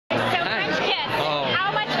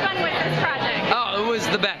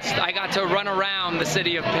the best. I got to run around the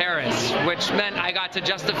city of Paris, which meant I got to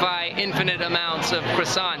justify infinite amounts of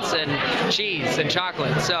croissants and cheese and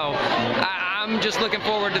chocolate. So I'm just looking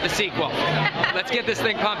forward to the sequel. Let's get this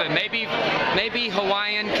thing pumping. Maybe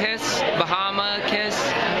Hawaiian kiss, Bahama kiss,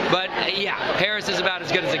 but yeah, Paris is about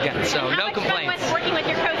as good as it gets. So no complaints. How much fun was working with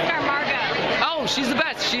your co-star Margot? Oh, she's the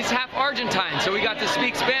best. She's half Argentine, so we got to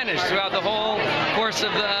speak Spanish throughout the whole course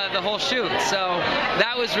of the whole shoot. So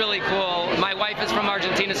that was really cool. My wife is from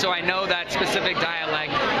Argentina, so I know that specific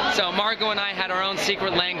dialect. So Margot and I had our own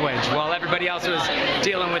secret language while everybody else was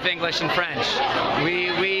dealing with English and French.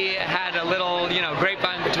 We had a little,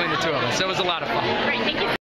 grapevine between the two of us. So it was a lot of fun. Great, thank you.